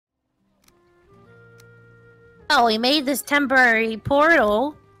Oh, we made this temporary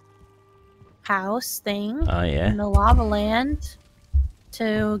portal house thing in the lava land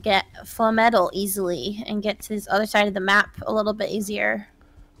to get Flametal easily and get to this other side of the map a little bit easier.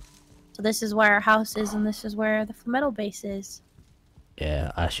 So this is where our house is, and this is where the Flametal base is.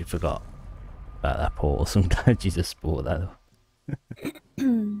 Yeah, I actually forgot about that portal, so I'm glad you just bought that.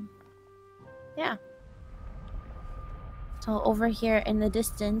 Yeah. So over here in the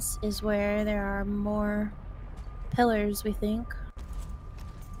distance is where there are more pillars, we think.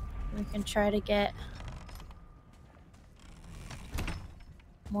 We can try to get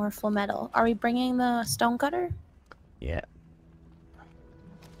more Flametal. Are we bringing the stone cutter? Yeah.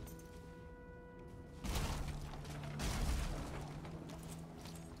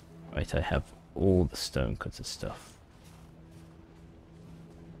 Right, I have all the stone cutter stuff.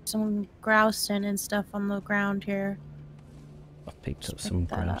 Some grouston and stuff on the ground here. I've picked up some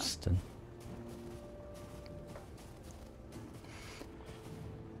grouston.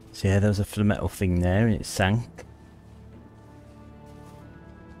 So yeah, there was a Flametal thing there and it sank.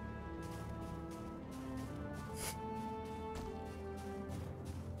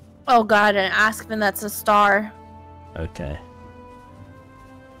 Oh god, an Aspen that's a star. Okay.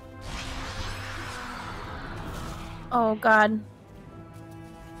 Oh god.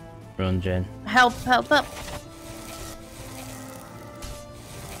 Run, Jen. Help, help, help.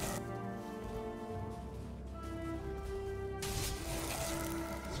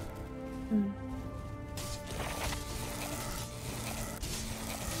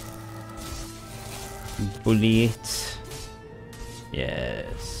 Bully it.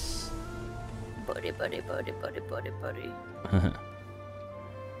 Yes. Buddy.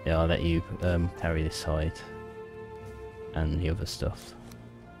 Yeah, I'll let you carry this side and the other stuff.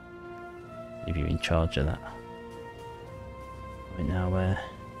 If you're in charge of that. Right now, where?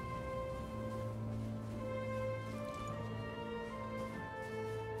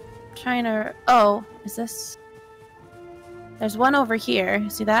 Trying to. Oh, is this? There's one over here.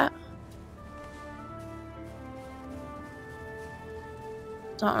 See that?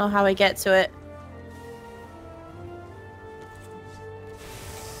 Don't know how we get to it.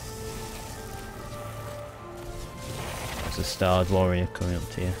 There's a starred warrior coming up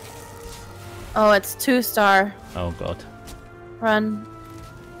to you. Oh, it's 2-star. Oh god. Run.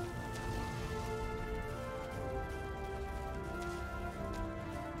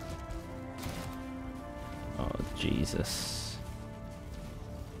 Oh Jesus.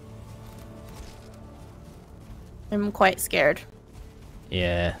 I'm quite scared.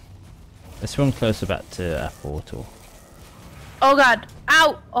 Yeah. Let's run closer back to our portal. Oh god.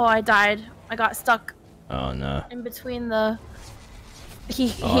 Ow! Oh, I died. I got stuck. Oh no. In between the... He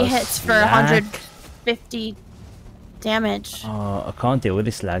hits for 150 damage. Oh, I can't deal with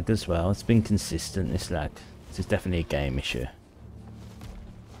this lag as well. It's been consistent, this lag. This is definitely a game issue.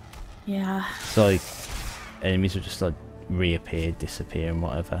 Yeah. It's like enemies will just like reappear, disappear and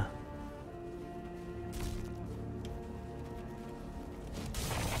whatever.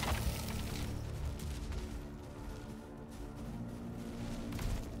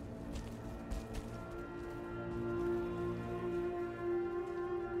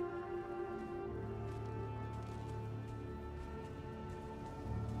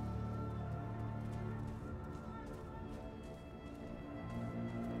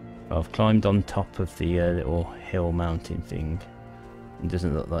 I've climbed on top of the little hill mountain thing. It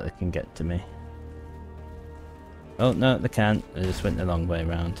doesn't look like they can get to me. Oh no, they can't. They just went the long way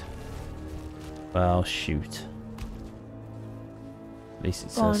around. Well, shoot. At least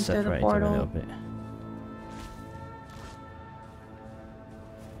it's separated a little bit.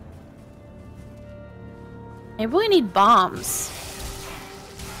 Maybe we need bombs.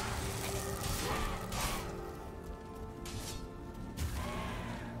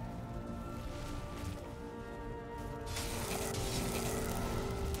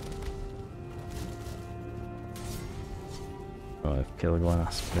 Oh, I've killed one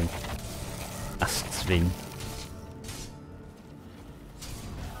Aspen. Aspen.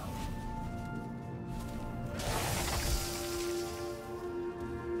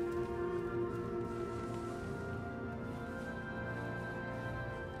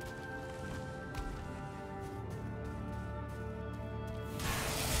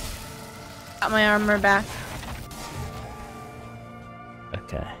 Got my armor back.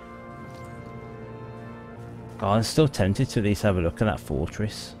 Okay. God, I'm still tempted to at least have a look at that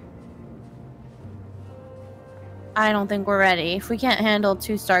fortress. I don't think we're ready. If we can't handle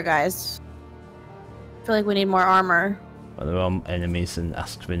 2-star guys, I feel like we need more armor. Well, there are enemies and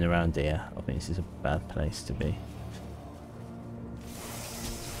Aspen around here. I think this is a bad place to be.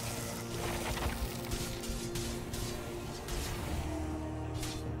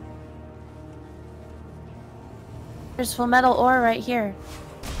 There's Flametal ore right here.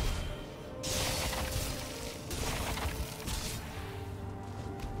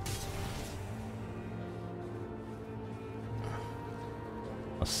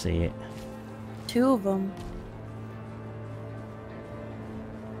 I see it. 2 of them.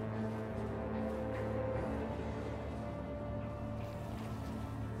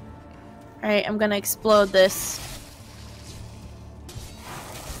 Alright, I'm gonna explode this.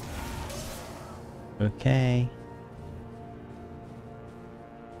 Okay.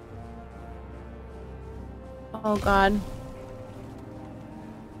 Oh god.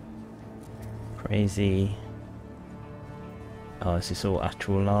 Crazy. Oh, this is all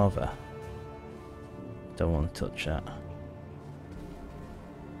actual lava. Don't want to touch that.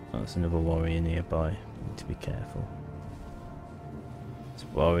 Oh, there's another warrior nearby. Need to be careful. There's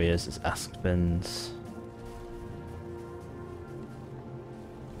warriors, there's aspens.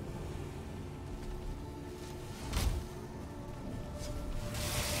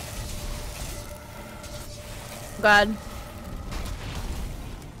 God.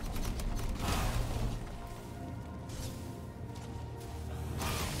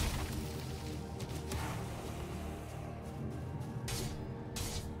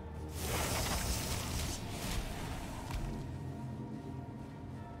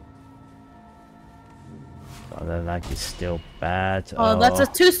 Oh, the lag is still bad. Oh, that's a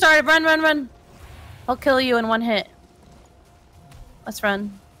 2-star. Run, run, run. I'll kill you in 1 hit. Let's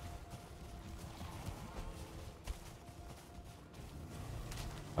run.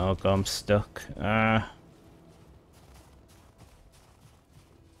 Oh god, I'm stuck.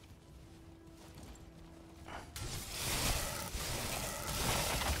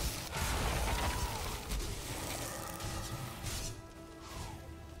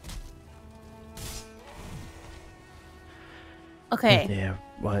 Okay. Oh dear.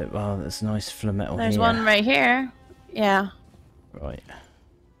 Right, well, there's a nice Flametal here. There's one right here. Yeah. Right.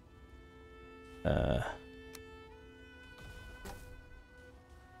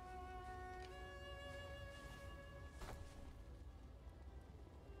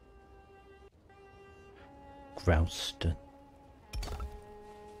 Grouston.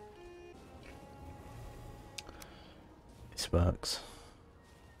 This works.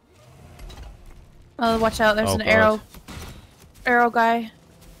 Oh, watch out! There's an God. arrow guy.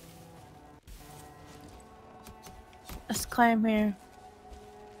 Let's climb here.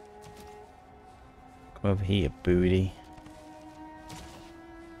 Come over here, booty.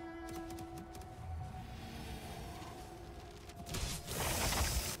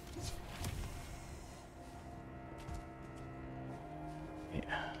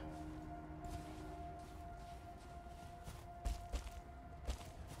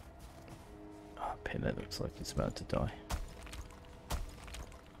 That looks like it's about to die.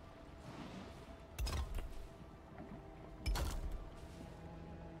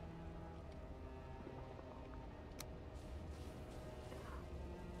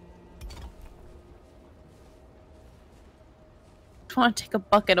 I want to take a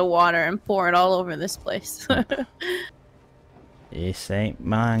bucket of water and pour it all over this place. This ain't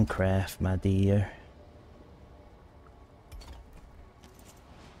Minecraft, my dear.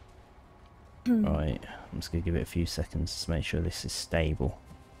 Right, I'm just gonna give it a few seconds to make sure this is stable.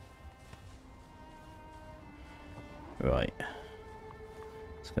 Right.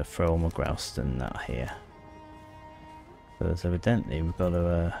 Just gonna throw all my Grouston out here. Because evidently we've got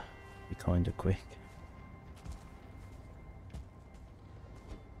to be kind of quick.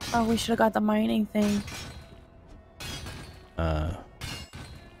 Oh, we should have got the mining thing.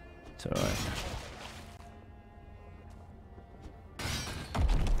 It's alright.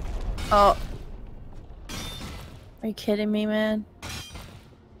 Oh. Are you kidding me, man?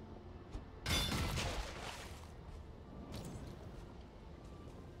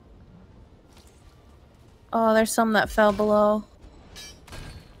 Oh, there's some that fell below.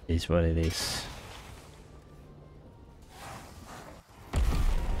 It is what it is.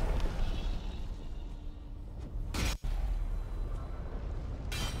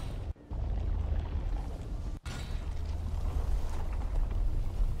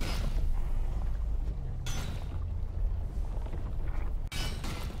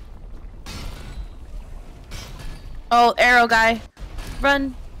 Oh, arrow guy.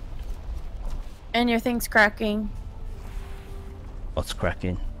 Run. And your thing's cracking. What's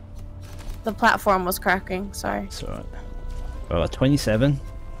cracking? The platform was cracking, sorry. It's alright. Well, 27.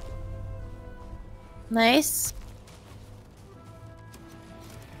 Nice.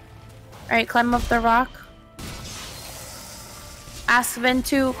 Alright, climb up the rock. Aspen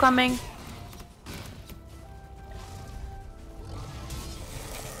 2 coming.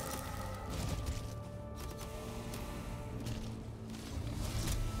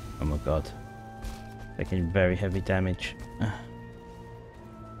 god. Taking very heavy damage.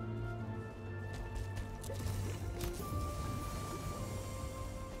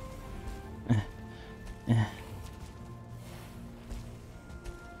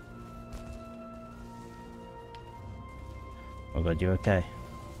 Oh god, you okay?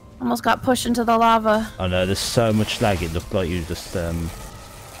 Almost got pushed into the lava. Oh no, there's so much lag, it looked like you were just thrown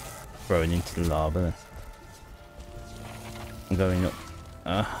into the lava then. I'm going up.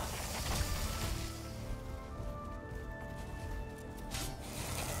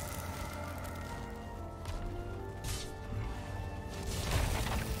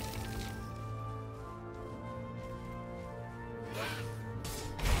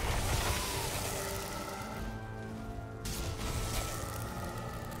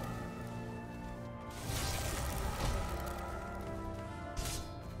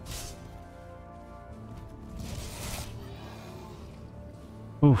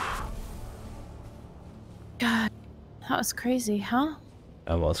 Oof. God, that was crazy, huh?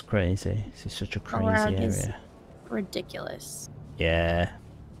 That was crazy. This is such a crazy area. Ridiculous. Yeah.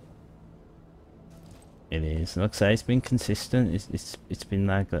 It is. Like I say, it's been consistent. It's been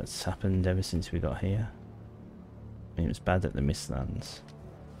lag that's happened ever since we got here. I mean, it was bad at the Mistlands.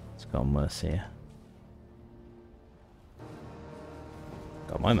 It's gotten worse here.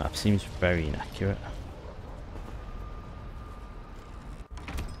 God, my map seems very inaccurate.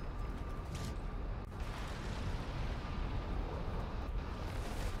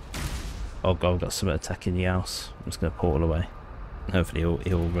 Oh god, I've got someone attacking the house. I'm just going to portal away. Hopefully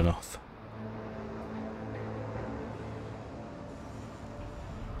he'll run off.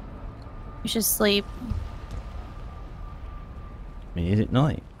 You should sleep. I mean, is it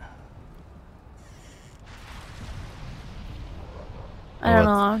night? I don't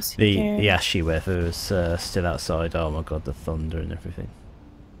know, I'm scared. The ashy weather is still outside. Oh my god, the thunder and everything.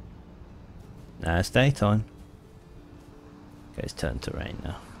 Nah, it's daytime. Okay, it's turned to rain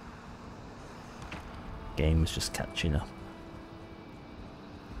now. Game was just catching up.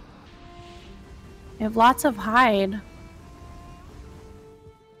 You have lots of hide.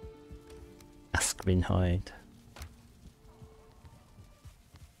 Askrin hide.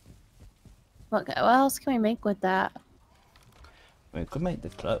 What else can we make with that? We could make the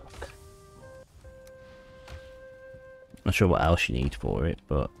cloak. Not sure what else you need for it,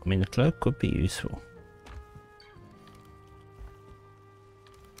 but I mean the cloak could be useful.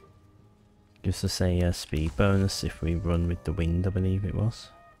 Gives us a speed bonus if we run with the wind, I believe it was.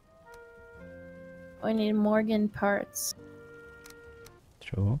 We need Morgan parts.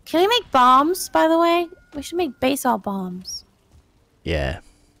 Sure. Can we make bombs, by the way? We should make basalt bombs. Yeah.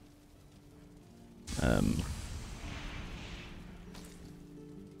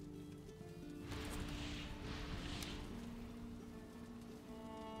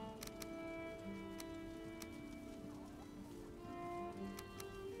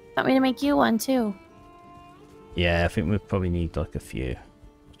 Want me to make you one too? Yeah, I think we probably need like a few.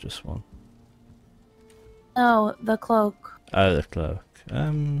 Just one. No, the cloak. Oh, the cloak.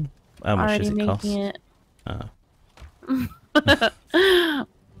 How much does it cost? It. Oh.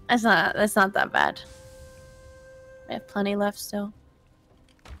 That's not that bad. We have plenty left still.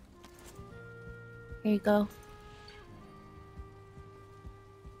 Here you go.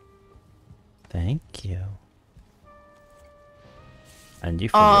 Thank you. And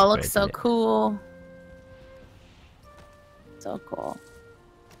you. Oh, it looks so cool. So cool.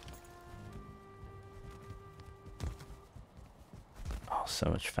 Oh, so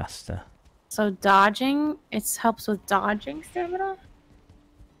much faster. So dodging, it helps with dodging stamina?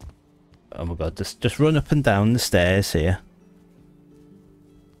 Oh my god, just run up and down the stairs here.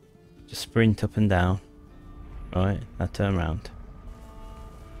 Just sprint up and down. Right, now turn around.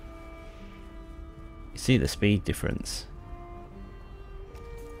 You see the speed difference?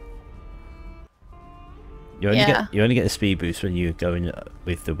 You only get the speed boost when you're going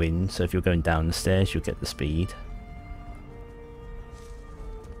with the wind, so if you're going down the stairs you'll get the speed.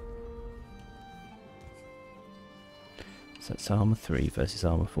 So it's armor 3 versus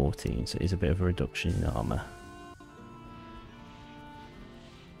armor 14, so it is a bit of a reduction in armor.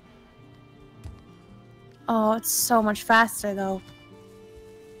 Oh, it's so much faster though.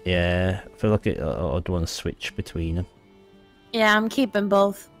 Yeah, I feel like I'd want to switch between them. Yeah, I'm keeping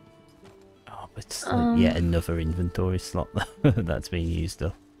both. Oh, but it's yet another inventory slot that's being used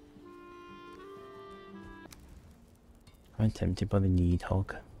up. I'm tempted by the need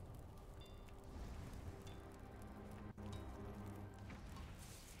hog.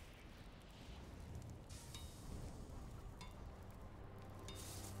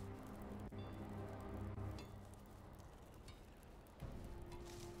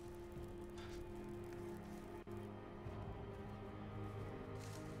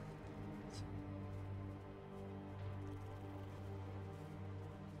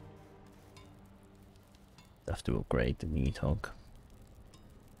 have to upgrade the Needhog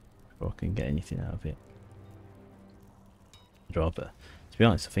before I can get anything out of it. I'd rather, to be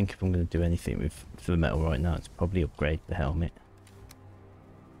honest, I think if I'm going to do anything with the metal right now, it's probably upgrade the helmet.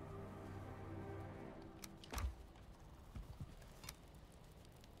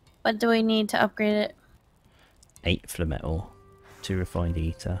 What do we need to upgrade it? 8 Flametal, 2 refined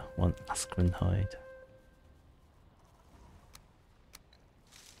ether, 1 Aspen hide.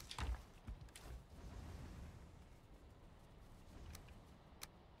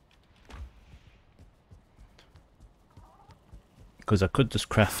 Because I could just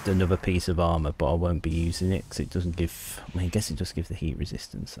craft another piece of armour, but I won't be using it because it doesn't give... I mean, I guess it does give the heat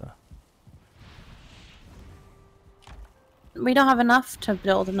resistance, so... We don't have enough to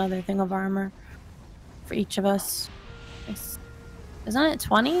build another thing of armor for each of us. Isn't it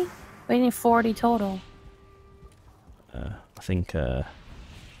 20? We need 40 total. I think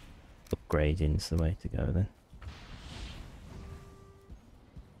upgrading's the way to go then.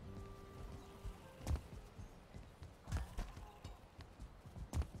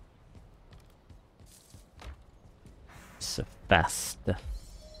 So fast.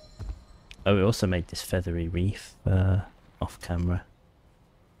 Oh, we also made this feathery reef off camera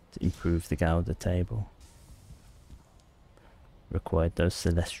to improve the Gouda table. Required those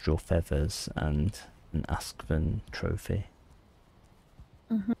celestial feathers and an Askven trophy.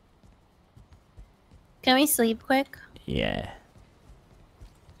 Mm-hmm. Can we sleep quick? Yeah.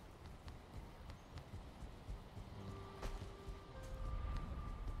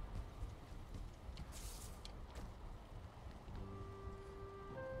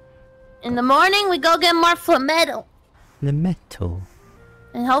 In the morning, we go get more Flametal. Flametal.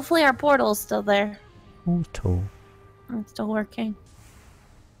 And hopefully our portal's still there. Portal. It's still working.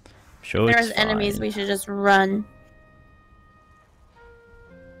 Sure, if there's enemies, we should just run.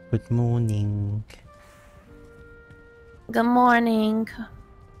 Good morning. Good morning.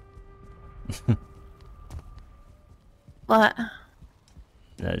 What?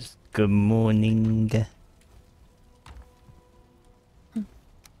 That's good morning.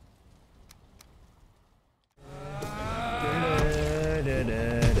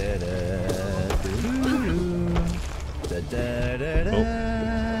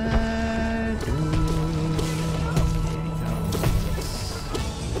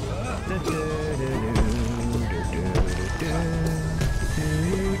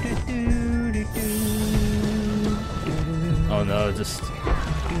 Oh no, just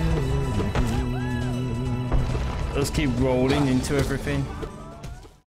keep rolling into everything.